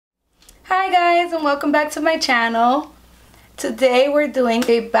Hi guys, and welcome back to my channel. Today we're doing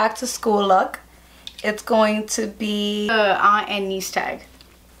a back to school look. It's going to be aunt and niece tag.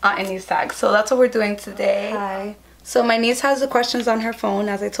 Aunt and niece tag. So that's what we're doing today. Hi. So my niece has the questions on her phone,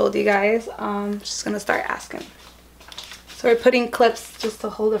 as I told you guys. She's gonna start asking. So we're putting clips just to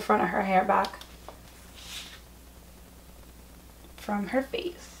hold the front of her hair back from her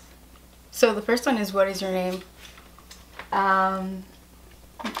face. So the first one is, what is your name?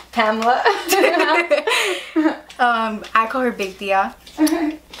 Pamela. I call her Big Tia.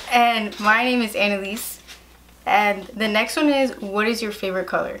 And my name is Annalise. And the next one is, what is your favorite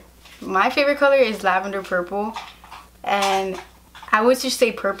color? My favorite color is lavender purple. And I would just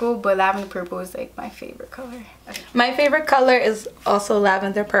say purple, but lavender purple is like my favorite color. Okay. My favorite color is also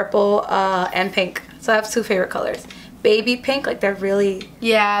lavender purple and pink. So I have two favorite colors. Baby pink, like they're really...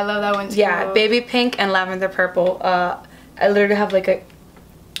 Yeah, I love that one too. Yeah, baby pink and lavender purple. I literally have like a...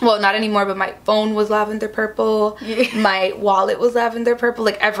 Well, not anymore, but my phone was lavender purple. Yeah. My wallet was lavender purple.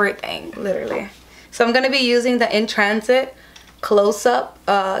 Like everything, literally. So I'm going to be using the In Transit close-up,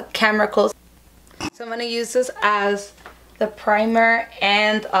 camera close-up. So I'm going to use this as the primer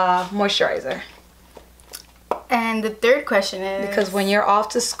and moisturizer. And the third question is... Because when you're off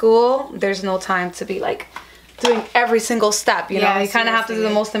to school, there's no time to be like doing every single step, you know? You kind of have to do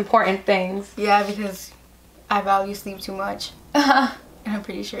the most important things. Yeah, because I value sleep too much. And I'm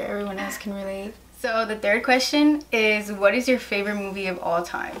pretty sure everyone else can relate. So the third question is, what is your favorite movie of all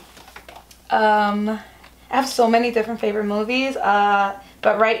time? I have so many different favorite movies,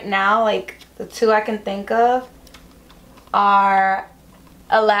 but right now, like, the two I can think of are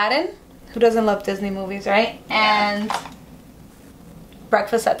Aladdin. Who doesn't love Disney movies, right? And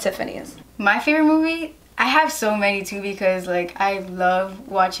Breakfast at Tiffany's. My favorite movie, I have so many too, because like I love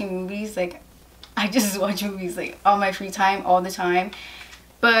watching movies. Like I just watch movies like on my free time all the time.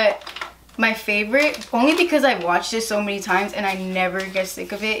 But my favorite, only because I've watched it so many times and I never get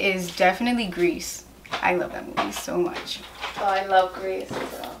sick of it, is definitely Grease. I love that movie so much. Oh, I love Grease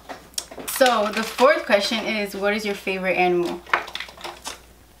as well. So the fourth question is, what is your favorite animal?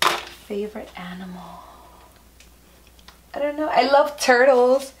 Favorite animal? I don't know. I love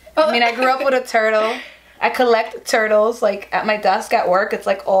turtles. I mean, I grew up with a turtle. I collect turtles. Like at my desk at work, it's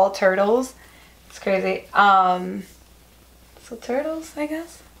like all turtles. It's crazy. So turtles, I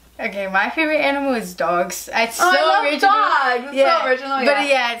guess. Okay, my favorite animal is dogs. It's so I love original. Dogs. It's so original. But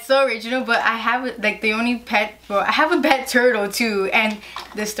yeah, it's so original. But I have like the only pet. Well, I have a pet turtle too, and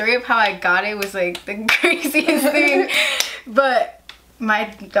the story of how I got it was like the craziest thing. But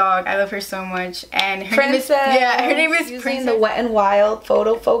my dog, I love her so much, and her Princess. Her name is using Princess. the Wet n Wild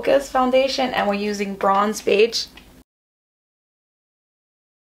Photo Focus foundation, and we're using bronze beige.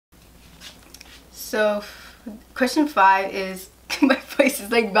 So, question 5 is, my voice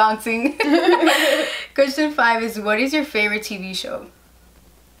is like bouncing. Question 5 is, what is your favorite TV show?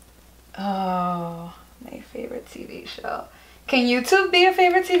 Oh, my favorite TV show. Can YouTube be a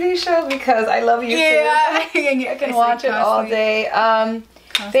favorite TV show? Because I love YouTube. Yeah, I can watch it all day.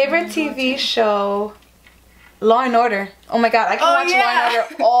 Favorite TV show, Law and Order. Oh my god, I can watch Law and Order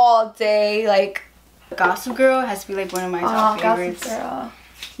all day. Like Gossip Girl has to be like one of my top favorites. Gossip Girl.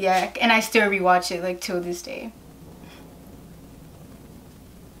 Yeah, and I still rewatch it like till this day.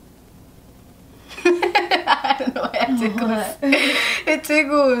 I don't know why it tickles. It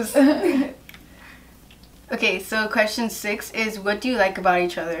tickles. Okay, so question 6 is, what do you like about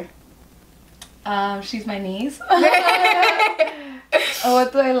each other? She's my niece. Oh,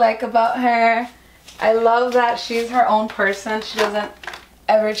 what do I like about her? I love that she's her own person. She doesn't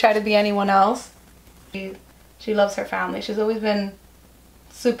ever try to be anyone else. She loves her family. She's always been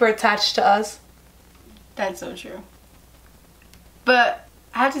super attached to us. That's so true. But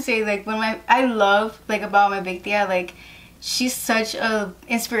I have to say, like, I love like about my Big Tia, like, she's such a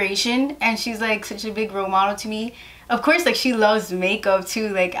inspiration, and she's like such a big role model to me. Of course, like, she loves makeup too.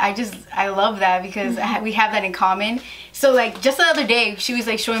 Like, I love that because we have that in common. So like just the other day, she was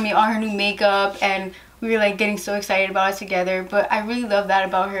like showing me all her new makeup, and we were like getting so excited about it together. But I really love that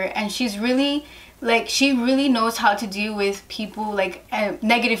about her, and she's really like, she really knows how to deal with people, like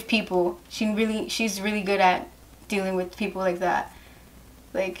negative people. She's really good at dealing with people like that.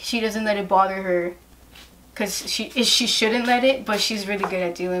 Like, she doesn't let it bother her, because she shouldn't let it, but she's really good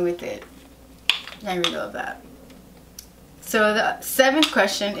at dealing with it. I really love that. So the 7th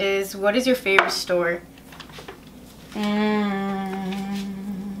question is, what is your favorite store?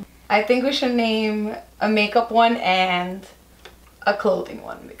 I think we should name a makeup one and a clothing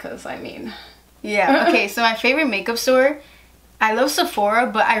one, because I mean... Yeah, okay, so my favorite makeup store, I love Sephora,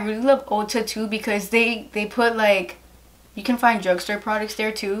 but I really love Ulta too, because they put like You can find drugstore products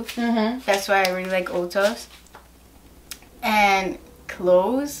there too. That's why I really like Ulta's. And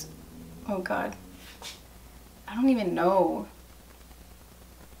clothes, oh god, I don't even know.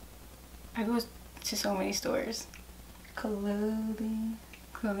 I go to so many stores. Clothing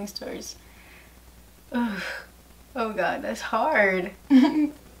stores. Ugh. Oh god, that's hard.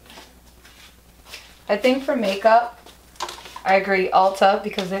 I think for makeup, I agree, Ulta,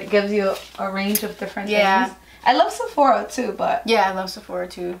 because it gives you a range of different things. I love Sephora too, but... Yeah, I love Sephora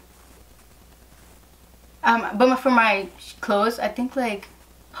too. But for my clothes, I think like...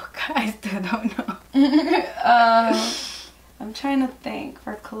 Oh god, I still don't know. I'm trying to think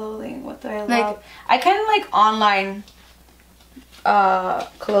for clothing. What do I love? I kind of like online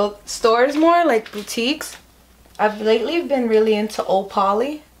clothes stores more, like boutiques. I've lately been really into Old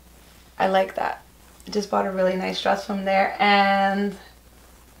Polly. I like that. I just bought a really nice dress from there. And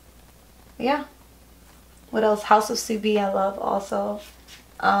yeah. What else? House of CB I love also.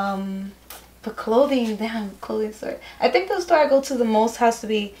 But clothing, damn, clothing store. I think the store I go to the most has to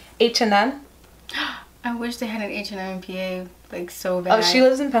be H&M. I wish they had an H&M in PA, like so bad. Oh, she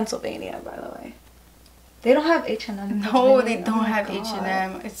lives in Pennsylvania, by the way. They don't have H&M. No, they don't have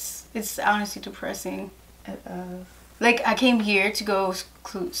H&M. It's honestly depressing. It is. Like, I came here to go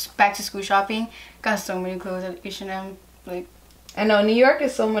back to school shopping. Got so many clothes at H&M. Like, I know, New York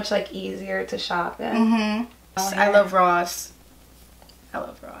is so much, like, easier to shop in. I love Ross. I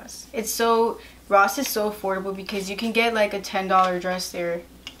love Ross. Ross is so affordable because you can get, like, a $10 dress there.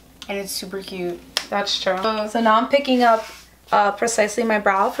 And it's super cute. That's true. So now I'm picking up Precisely My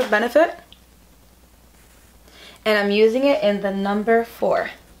Brow for Benefit. And I'm using it in the number 4.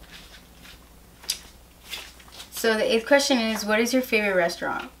 So the 8th question is, what is your favorite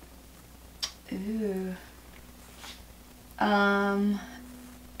restaurant? Ooh. I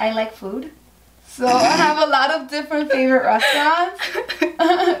like food. So I have a lot of different favorite restaurants.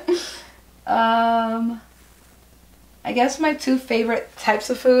 I guess my 2 favorite types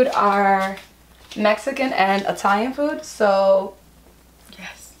of food are Mexican and Italian food. So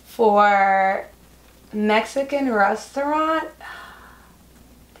yes, for Mexican restaurant,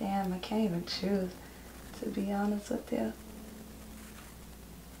 damn, I can't even choose, to be honest with you.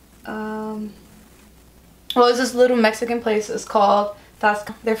 Well, it's this little Mexican place. It's called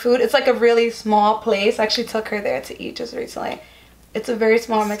Tasca. Their food, it's like a really small place. I actually took her there to eat just recently. It's a very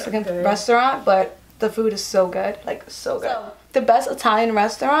small Mexican restaurant, but the food is so good, like so good. The best Italian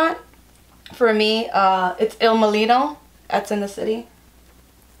restaurant for me, it's Il Molino. That's in the city.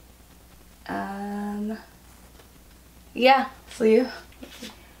 Yeah, so you?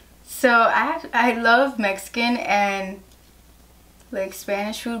 So I love Mexican and like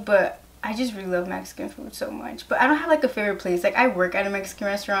Spanish food, but I just really love Mexican food so much. But I don't have like a favorite place. Like, I work at a Mexican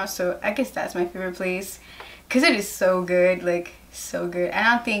restaurant, so I guess that's my favorite place because it is so good, like so good. I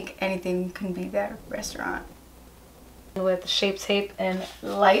don't think anything can beat that restaurant. With Shape Tape and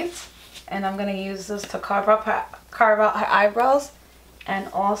light, and I'm gonna use this to carve out her eyebrows, and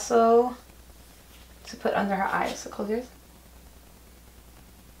also to put under her eyes. So close yours.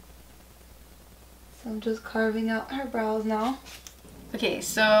 So I'm just carving out her brows now. Okay,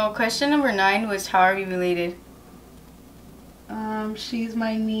 so question number 9 was, how are we related? She's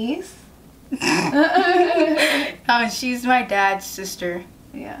my niece. She's my dad's sister.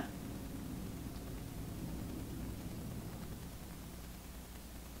 Yeah.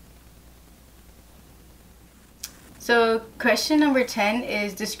 So question number 10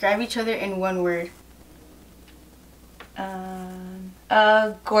 is, describe each other in one word.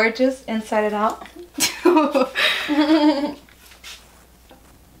 Gorgeous inside and out.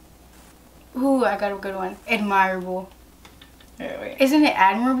 Ooh, I got a good one. Admirable. Wait. Isn't it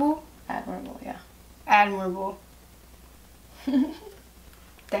admirable? Admirable, yeah. Admirable.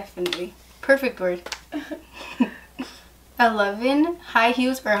 Definitely. Perfect word. 11, high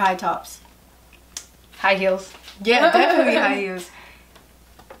heels or high tops? High heels. Yeah, definitely high heels.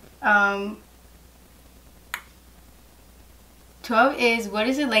 12 is, what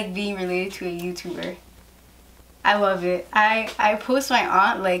is it like being related to a YouTuber? I love it. I post my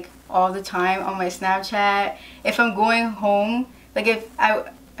aunt like all the time on my Snapchat. If I'm going home, like if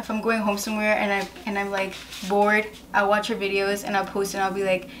I'm going home somewhere and I'm like bored, I'll watch her videos and I'll post and I'll be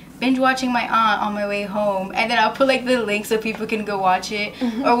like, binge watching my aunt on my way home, and then I'll put like the link so people can go watch it.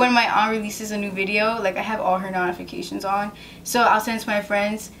 Or when my aunt releases a new video, like I have all her notifications on, so I'll send it to my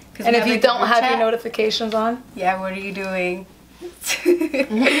friends. And if you don't have your notifications on, yeah, what are you doing?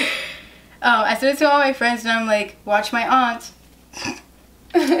 I send it to all my friends and I'm like, watch my aunt.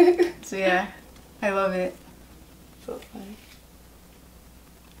 So yeah, I love it. So funny.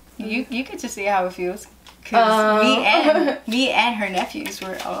 You get to see how it feels. Because me and her nephews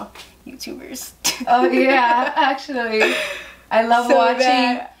were all YouTubers. Oh yeah, actually, I love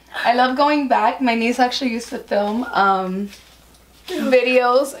watching. I love going back. My niece actually used to film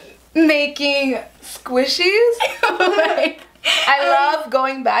videos making squishies. Like, I love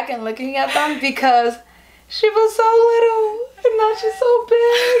going back and looking at them because she was so little and now she's so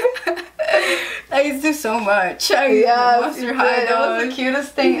big. I used to do so much. Yeah, Monster High. That was the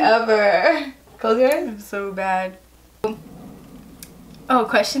cutest thing ever. Close your eyes. I'm so bad. Oh,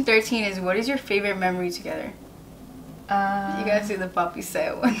 question 13 is, what is your favorite memory together? You gotta say the Poppy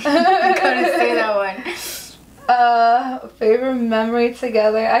set one. You gotta say that one. Favorite memory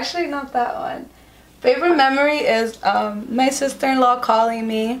together. Actually, not that one. Favorite memory is my sister-in-law calling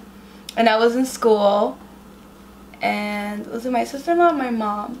me, and I was in school. And was it my sister-in-law or my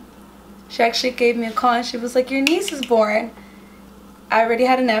mom? She actually gave me a call and she was like, your niece is born. I already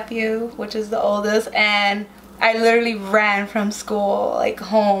had a nephew, which is the oldest, and I literally ran from school, like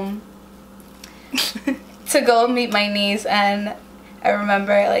home, to go meet my niece. And I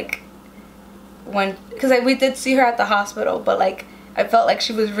remember like because we did see her at the hospital, but like I felt like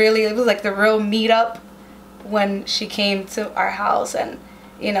she was really, it was like the real meetup when she came to our house. And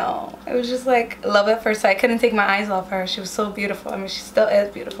you know, it was just like love at first sight. I couldn't take my eyes off her. She was so beautiful. I mean, she still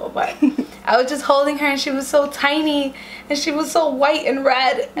is beautiful, but I was just holding her and she was so tiny and she was so white and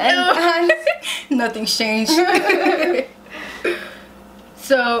red. And nothing's changed.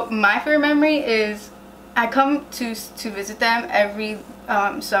 So my favorite memory is I come to visit them every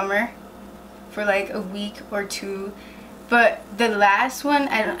summer for like a week or two. But the last one,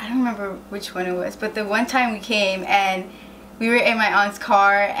 I don't remember which one it was, but the one time we came and we were in my aunt's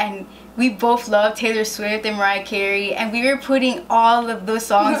car and we both loved Taylor Swift and Mariah Carey, and we were putting all of those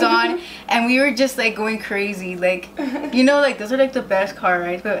songs on and we were just like going crazy. Like, you know, like those are like the best car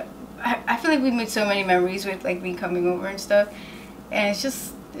rides. But I feel like we made so many memories with like me coming over and stuff, and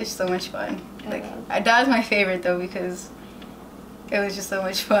it's so much fun. Like that was my favorite though, because it was just so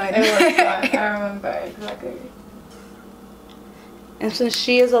much fun. It was fun. I remember exactly. And since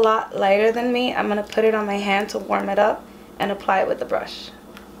she is a lot lighter than me, I'm gonna put it on my hand to warm it up and apply it with the brush.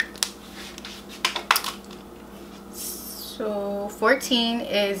 So 14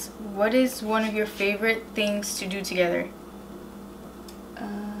 is, what is one of your favorite things to do together?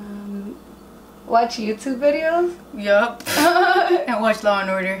 Watch YouTube videos. Yup. And watch Law and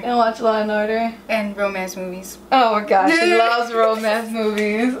Order. And watch Law and Order. And romance movies. Oh my gosh, she loves romance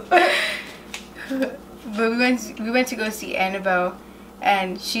movies. But we went to go see Annabelle,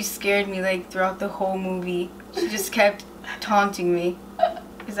 and she scared me like throughout the whole movie. She just kept taunting me.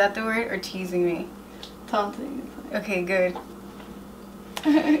 Is that the word? Or teasing me? Taunting. Okay, good.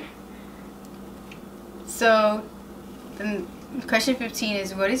 So, then question 15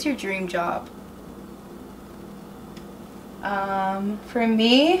 is, what is your dream job? For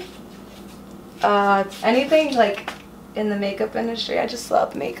me, anything like in the makeup industry. I just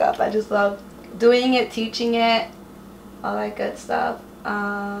love makeup. I just love doing it, teaching it, all that good stuff.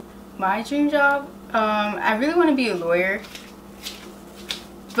 My dream job, I really want to be a lawyer.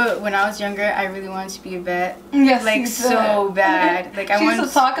 But when I was younger, I really wanted to be a vet. Yes, like so bad. Like I wanted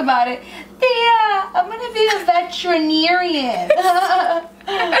to talk about it. Yeah, I'm gonna be a veterinarian.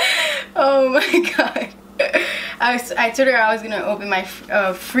 Oh my god. I told her I was gonna open my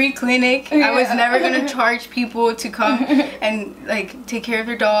free clinic. Yeah. I was never gonna charge people to come and like take care of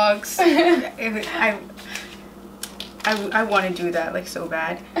their dogs. I want to do that like so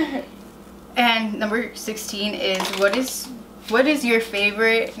bad. And number 16 is, what is your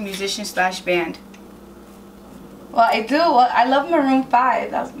favorite musician / band? Well, I do. I love Maroon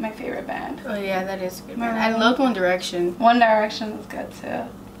 5. That's my favorite band. Oh yeah, that is a good band. I love One Direction. One Direction is good too.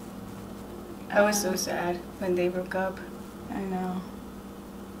 I was so sad when they broke up. I know.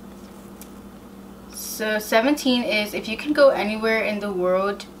 So 17 is, if you can go anywhere in the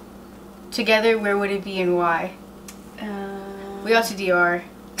world together, where would it be and why? We got to DR.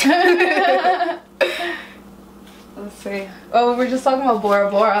 Let's see. Oh, we're just talking about Bora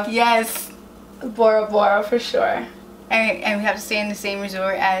Bora. Yes. Bora Bora for sure. And we have to stay in the same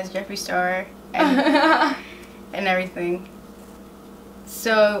resort as Jeffree Star and, and everything.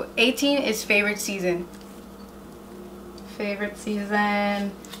 So 18 is favorite season. Favorite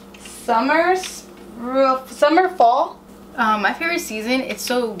season, summer, fall. My favorite season, it's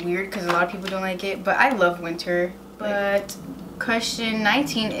so weird because a lot of people don't like it, but I love winter. But question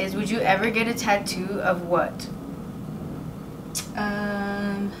 19 is, would you ever get a tattoo of what?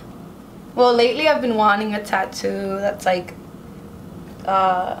 Well, lately I've been wanting a tattoo that's like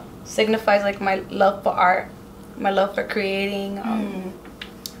signifies like my love for art, my love for creating.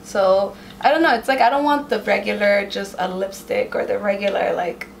 So I don't know, it's like I don't want the regular just a lipstick or the regular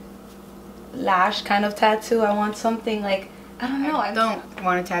like lash kind of tattoo. I want something like, I don't know. I don't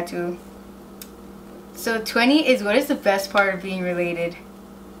want a tattoo. So 20 is, what is the best part of being related?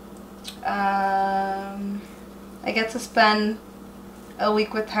 I get to spend a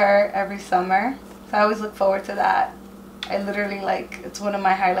week with her every summer. So I always look forward to that. I literally like, it's one of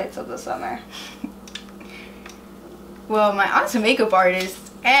my highlights of the summer. Well, my aunt's a makeup artist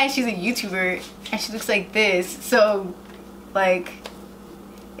and she's a YouTuber and she looks like this. So like,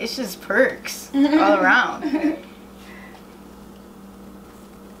 it's just perks all around.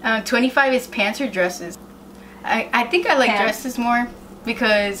 25 is pants or dresses. I think I like pants. Dresses more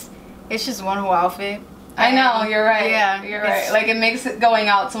because it's just one whole outfit. I know, you're right. Yeah, you're right. Like it makes it going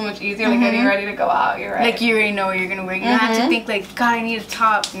out so much easier, like getting ready to go out. You're right. Like you already know what you're gonna wear. You don't have to think like, God, I need a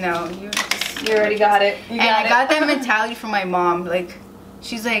top. No, you already got it. And I got that mentality from my mom. Like,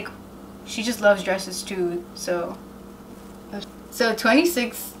 she's like, she just loves dresses too. So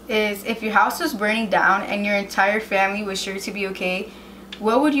 26 is, if your house was burning down and your entire family was sure to be okay,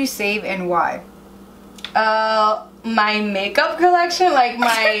 what would you save and why? My makeup collection, like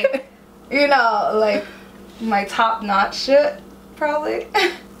my, you know, like my top-notch shit, probably.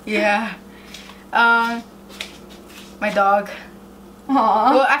 Yeah. My dog.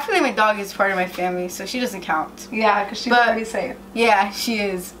 Aww. Well, I feel like my dog is part of my family, so she doesn't count. Yeah, because she's already safe. Yeah, she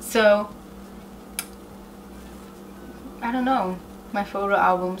is. So, I don't know. My photo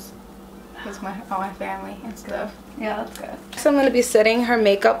albums with all my family and stuff. Yeah, that's good. So I'm going to be setting her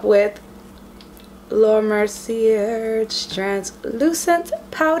makeup with Laura Mercier Translucent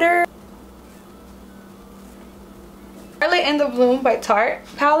Powder. Scarlet in the Bloom by Tarte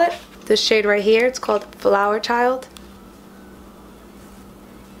palette. This shade right here, it's called Flower Child.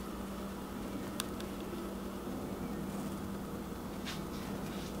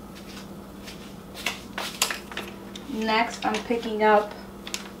 Next, I'm picking up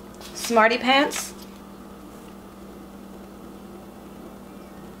Smarty Pants.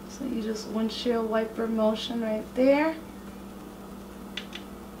 So you just windshield wiper motion right there.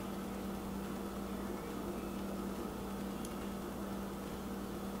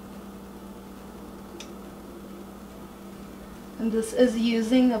 And this is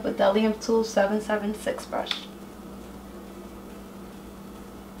using the Bedelium Tool 776 brush.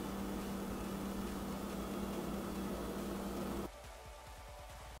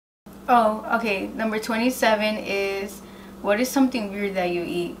 Oh, okay. Number 27 is, what is something weird that you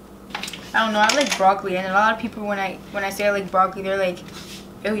eat? I don't know. I like broccoli, and a lot of people when I say I like broccoli, they're like,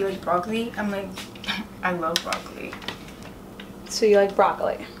 "Oh, you like broccoli?" I'm like, I love broccoli. So you like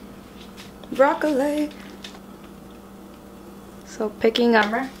broccoli? Broccoli. So picking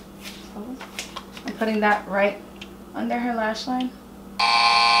up, I'm putting that right under her lash line.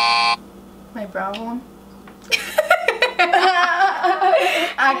 My brow bone.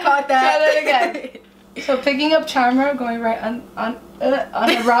 I caught that. Try that again. So picking up Charmer, going right on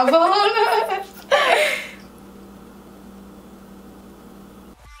the brow bone.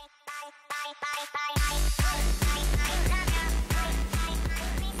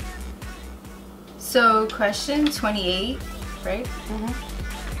 So question 28, right?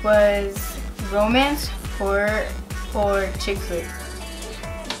 Was romance, horror, or chick flick?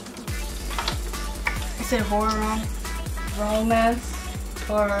 I said horror wrong. Romance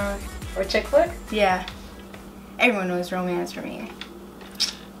or chick flick? Yeah. Everyone knows romance for me.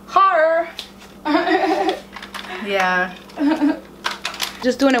 Horror. Yeah.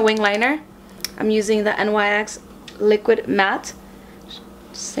 Just doing a wing liner. I'm using the NYX Liquid Matte.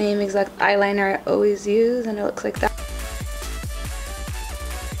 Same exact eyeliner I always use, and it looks like that.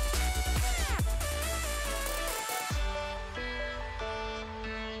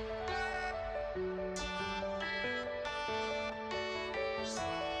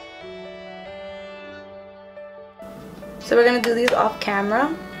 So we're gonna do these off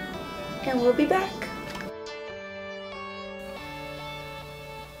camera, and we'll be back.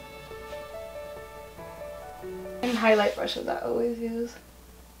 And highlight brushes I always use,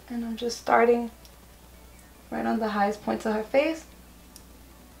 and I'm just starting right on the highest points of her face.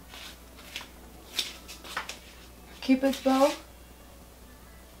 Cupid's bow.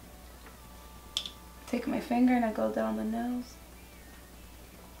 Take my finger and I go down the nose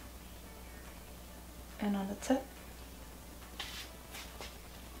and on the tip.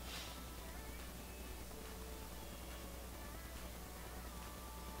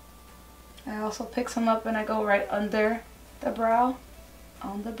 I also pick some up and I go right under the brow,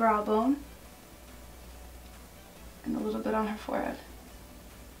 on the brow bone, and a little bit on her forehead.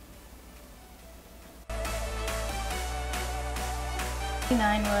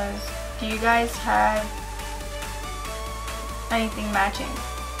 Nine was Do you guys have anything matching?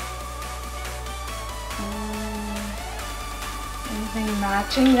 Anything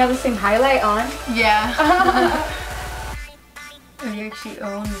matching? You have the same highlight on. Yeah. We actually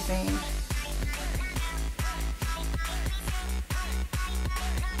own the same.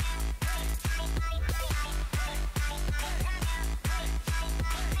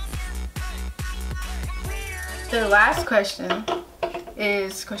 The last question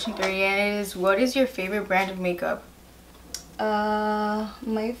is question 3, and it is, what is your favorite brand of makeup?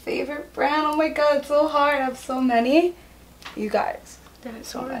 My favorite brand, oh my god, it's so hard. I have so many. You guys. That is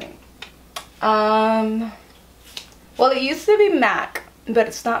So so many. Well, it used to be MAC, but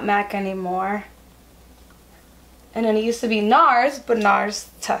it's not MAC anymore. And then it used to be NARS, but NARS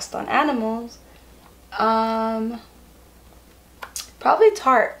test on animals. Probably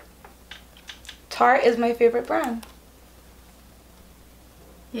Tarte. Tarte is my favorite brand.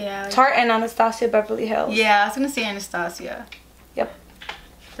 Yeah. Tarte and Anastasia Beverly Hills. Yeah, I was gonna say Anastasia. Yep.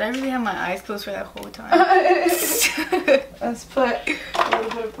 Did I really have my eyes closed for that whole time? Let's put a little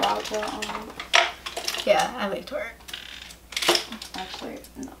bit of Braga on. Yeah, I like Tarte. Actually,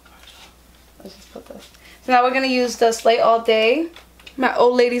 no. Let's just put this. So now we're going to use the Slay All Day, my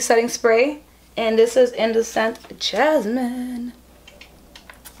old lady setting spray. And this is in the scent Jasmine.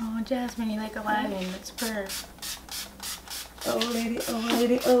 Oh, Jasmine, you like Aladdin. That's purr. Old lady, old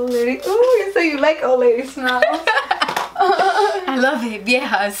lady, old lady. Ooh, you say you like old lady smells. I love it.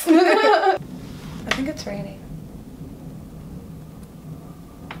 Yes. I think it's raining.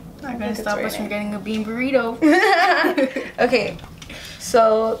 Not gonna stop us from getting a bean burrito. Okay,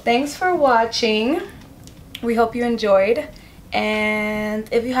 so thanks for watching. We hope you enjoyed. And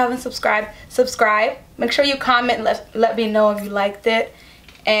if you haven't subscribed, subscribe. Make sure you comment, let me know if you liked it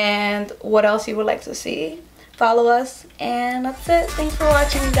and what else you would like to see. Follow us, and that's it. Thanks for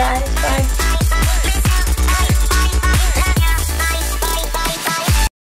watching, guys. Bye.